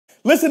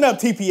Listen up,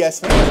 TPS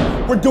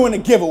fans. We're doing a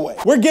giveaway.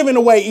 We're giving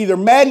away either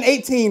Madden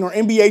 18 or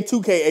NBA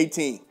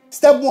 2K18.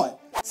 Step 1,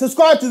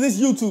 subscribe to this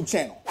YouTube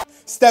channel.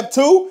 Step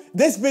 2,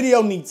 this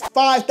video needs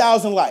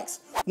 5,000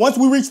 likes. Once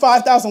we reach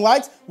 5,000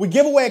 likes, we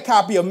give away a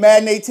copy of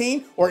Madden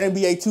 18 or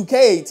NBA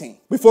 2K18.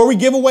 Before we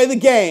give away the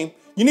game,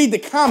 you need to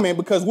comment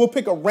because we'll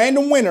pick a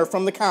random winner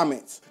from the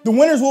comments. The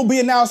winners will be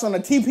announced on the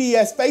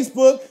TPS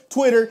Facebook,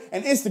 Twitter,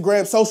 and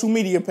Instagram social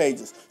media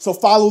pages, so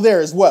follow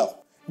there as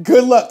well.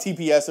 Good luck,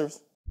 TPSers.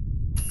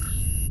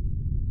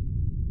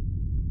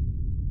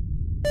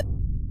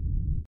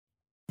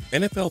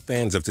 NFL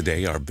fans of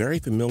today are very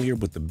familiar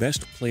with the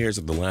best players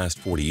of the last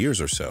 40 years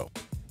or so.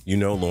 You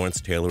know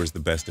Lawrence Taylor is the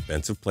best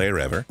defensive player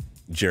ever,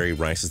 Jerry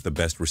Rice is the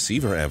best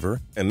receiver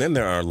ever, and then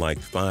there are like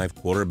 5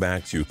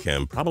 quarterbacks you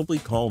can probably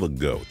call the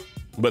GOAT.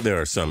 But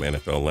there are some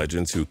NFL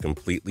legends who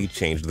completely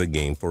changed the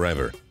game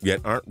forever,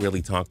 yet aren't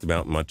really talked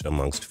about much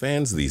amongst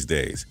fans these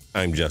days.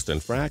 I'm Justin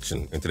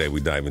Fraction, and today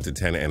we dive into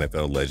 10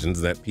 NFL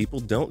legends that people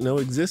don't know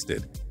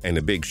existed. And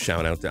a big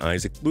shout out to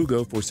Isaac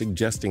Lugo for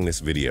suggesting this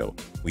video.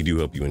 We do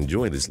hope you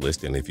enjoy this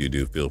list, and if you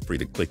do, feel free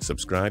to click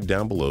subscribe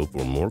down below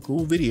for more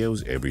cool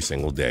videos every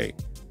single day.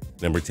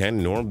 Number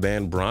 10, Norm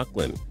Van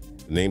Brocklin.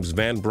 The name's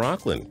Van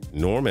Brocklin,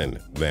 Norman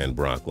Van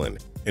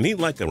Brocklin. And eat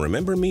like a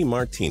Remember Me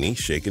martini,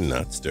 shaken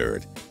not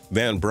stirred.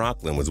 Van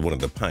Brocklin was one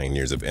of the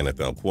pioneers of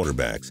NFL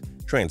quarterbacks,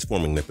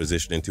 transforming the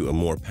position into a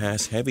more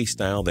pass-heavy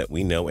style that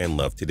we know and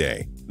love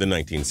today. The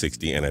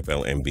 1960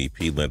 NFL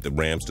MVP led the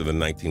Rams to the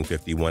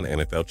 1951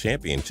 NFL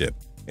Championship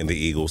and the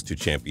Eagles to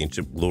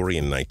championship glory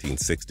in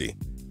 1960.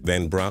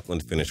 Van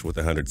Brocklin finished with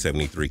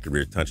 173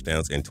 career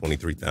touchdowns and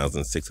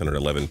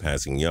 23,611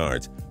 passing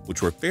yards,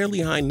 which were fairly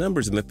high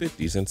numbers in the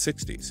 50s and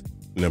 60s.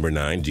 Number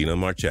 9, Gino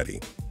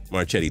Marchetti.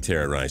 Marchetti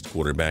terrorized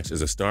quarterbacks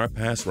as a star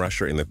pass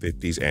rusher in the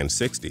 50s and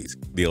 60s.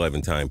 The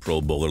 11-time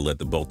Pro Bowler led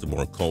the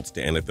Baltimore Colts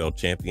to NFL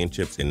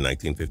championships in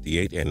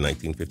 1958 and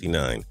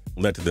 1959,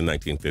 led to the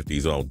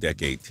 1950s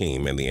All-Decade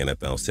Team and the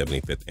NFL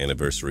 75th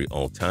Anniversary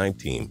All-Time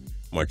Team.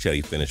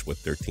 Marchetti finished with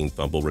 13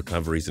 fumble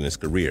recoveries in his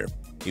career.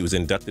 He was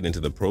inducted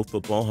into the Pro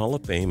Football Hall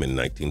of Fame in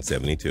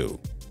 1972.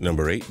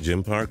 Number 8,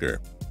 Jim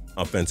Parker.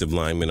 Offensive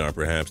linemen are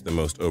perhaps the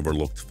most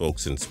overlooked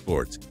folks in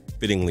sports.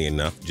 Fittingly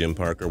enough, Jim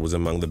Parker was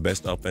among the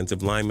best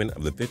offensive linemen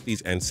of the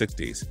 50s and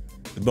 60s.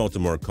 The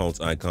Baltimore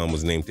Colts icon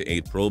was named to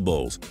 8 Pro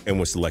Bowls and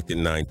was selected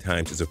 9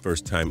 times as a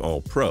first-time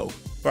All-Pro.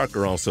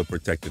 Parker also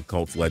protected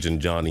Colts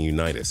legend Johnny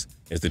Unitas,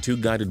 as the two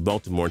guided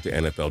Baltimore to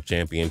NFL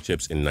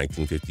championships in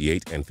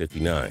 1958 and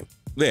 59.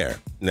 There,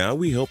 now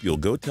we hope you'll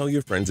go tell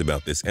your friends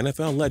about this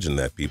NFL legend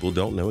that people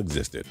don't know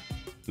existed.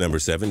 Number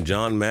 7,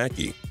 John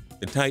Mackey.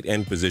 The tight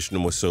end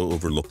position was so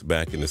overlooked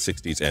back in the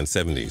 60s and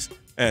 70s.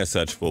 As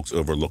such, folks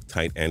overlooked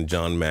tight end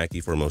John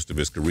Mackey for most of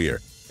his career,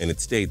 and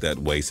it stayed that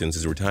way since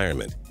his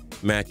retirement.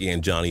 Mackey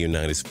and Johnny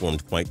Unitas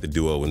formed quite the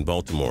duo in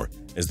Baltimore,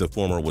 as the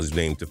former was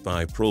named to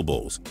 5 Pro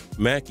Bowls.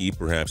 Mackey,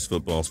 perhaps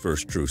football's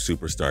first true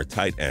superstar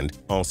tight end,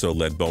 also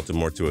led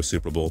Baltimore to a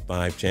Super Bowl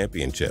V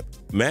championship.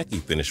 Mackey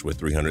finished with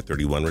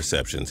 331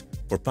 receptions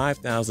for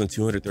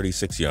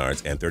 5,236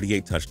 yards and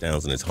 38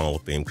 touchdowns in his Hall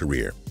of Fame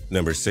career.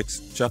 Number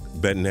 6, Chuck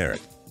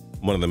Bednarik.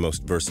 One of the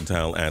most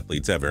versatile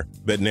athletes ever,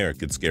 Bednarik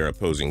could scare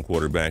opposing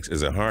quarterbacks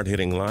as a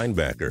hard-hitting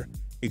linebacker.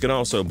 He could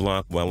also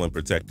block well and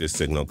protect his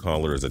signal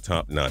caller as a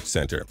top-notch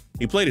center.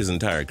 He played his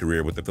entire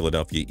career with the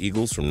Philadelphia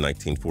Eagles from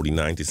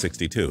 1949 to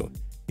 62.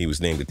 He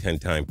was named a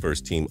 10-time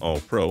first-team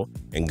All-Pro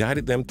and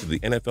guided them to the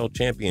NFL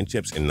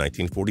championships in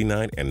 1949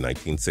 and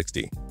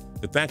 1960.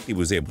 The fact he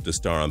was able to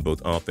star on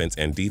both offense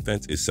and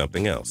defense is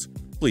something else.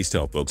 Please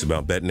tell folks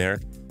about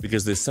Bednarik,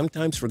 because this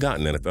sometimes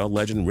forgotten NFL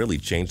legend really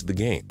changed the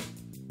game.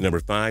 Number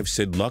 5,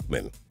 Sid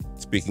Luckman.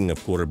 Speaking of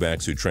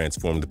quarterbacks who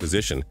transformed the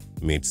position,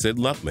 meet Sid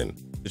Luckman.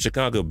 The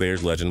Chicago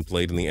Bears legend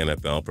played in the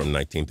NFL from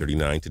 1939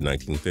 to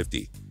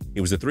 1950. He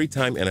was a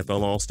 3-time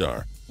NFL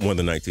All-Star, won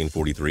the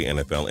 1943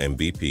 NFL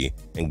MVP,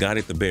 and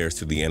guided the Bears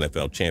to the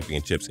NFL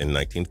championships in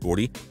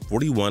 1940,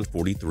 41,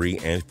 43,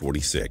 and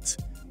 46.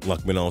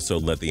 Luckman also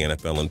led the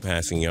NFL in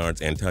passing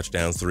yards and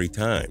touchdowns 3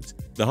 times.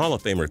 The Hall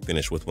of Famer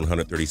finished with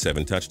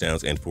 137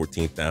 touchdowns and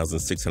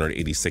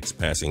 14,686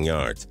 passing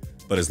yards.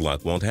 But as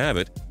luck won't have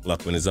it,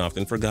 Luckman is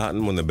often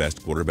forgotten when the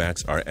best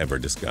quarterbacks are ever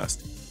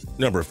discussed.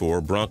 Number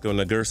 4, Bronco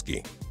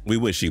Nagurski. We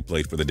wish he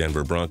played for the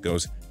Denver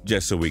Broncos,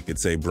 just so we could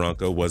say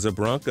Bronco was a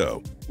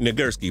Bronco.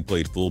 Nagurski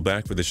played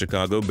fullback for the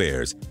Chicago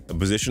Bears, a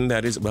position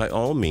that is by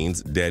all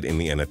means dead in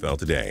the NFL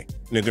today.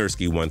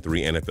 Nagurski won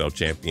 3 NFL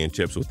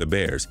championships with the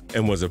Bears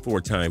and was a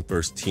 4-time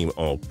first-team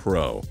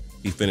All-Pro.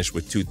 He finished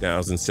with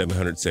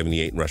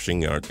 2,778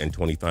 rushing yards and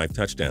 25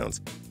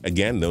 touchdowns.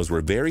 Again, those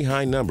were very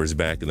high numbers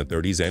back in the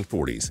 30s and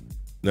 40s.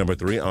 Number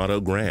 3,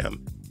 Otto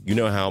Graham. You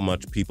know how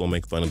much people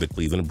make fun of the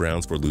Cleveland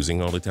Browns for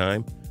losing all the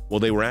time? Well,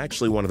 they were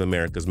actually one of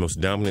America's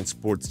most dominant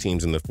sports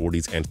teams in the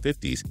 40s and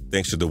 50s,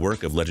 thanks to the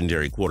work of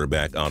legendary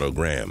quarterback Otto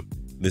Graham.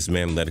 This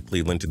man led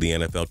Cleveland to the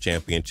NFL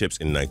championships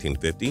in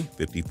 1950,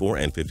 54,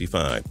 and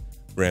 55.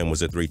 Graham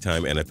was a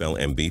 3-time NFL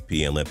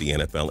MVP and led the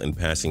NFL in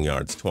passing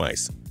yards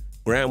twice.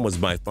 Graham was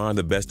by far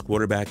the best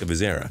quarterback of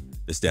his era,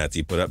 The stats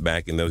he put up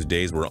back in those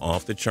days were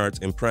off the charts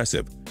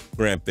impressive.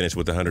 Grant finished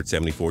with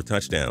 174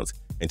 touchdowns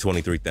and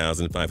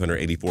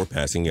 23,584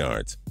 passing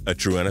yards. A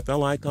true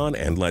NFL icon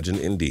and legend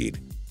indeed.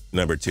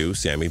 Number 2,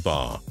 Sammy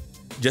Baugh.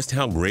 Just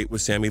how great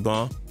was Sammy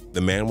Baugh?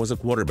 The man was a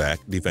quarterback,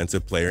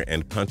 defensive player,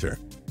 and punter.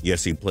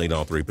 Yes, he played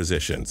all 3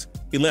 positions.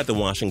 He led the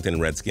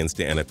Washington Redskins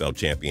to NFL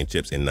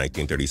championships in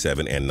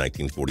 1937 and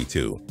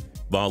 1942.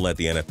 Baugh led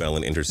the NFL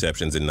in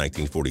interceptions in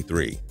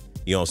 1943.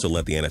 He also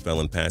led the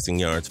NFL in passing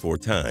yards 4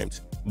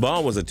 times.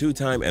 Baugh was a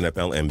 2-time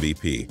NFL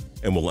MVP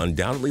and will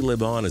undoubtedly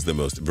live on as the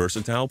most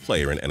versatile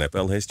player in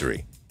NFL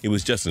history. He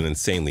was just an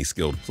insanely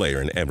skilled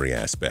player in every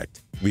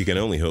aspect. We can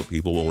only hope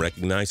people will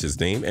recognize his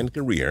name and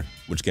career,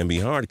 which can be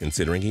hard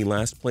considering he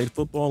last played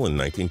football in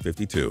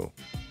 1952.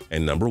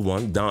 And number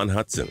 1, Don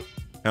Hutson.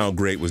 How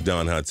great was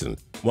Don Hutson?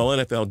 Well,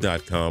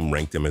 NFL.com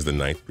ranked him as the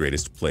 9th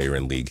greatest player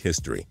in league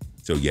history.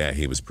 So yeah,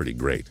 he was pretty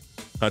great.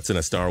 Hutson,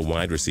 a star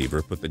wide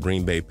receiver, put the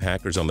Green Bay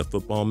Packers on the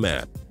football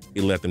map.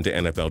 He led them to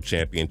NFL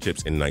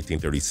championships in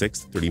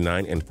 1936,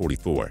 39, and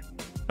 44.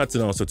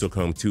 Hutson also took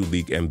home 2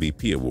 league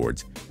MVP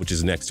awards, which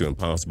is next to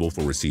impossible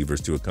for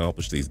receivers to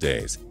accomplish these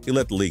days. He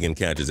led the league in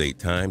catches 8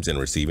 times and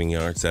receiving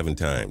yards 7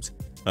 times.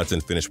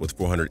 Hutson finished with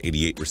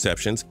 488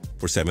 receptions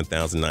for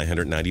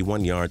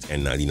 7,991 yards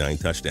and 99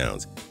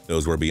 touchdowns.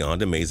 Those were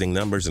beyond amazing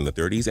numbers in the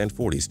 30s and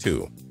 40s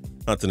too.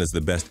 Hutson is the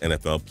best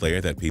NFL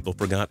player that people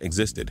forgot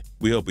existed.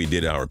 We hope we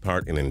did our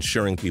part in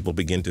ensuring people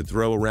begin to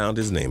throw around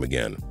his name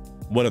again.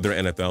 What other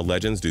NFL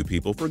legends do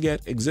people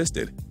forget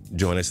existed?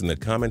 Join us in the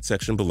comment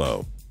section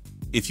below.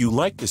 If you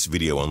liked this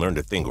video and learned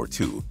a thing or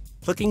two,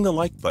 clicking the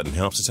like button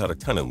helps us out a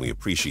ton and we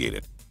appreciate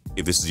it.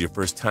 If this is your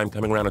first time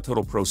coming around to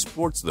Total Pro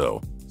Sports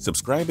though,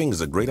 subscribing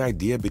is a great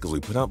idea because we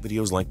put out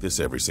videos like this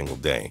every single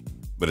day.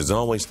 But as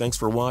always, thanks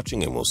for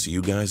watching and we'll see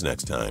you guys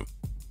next time.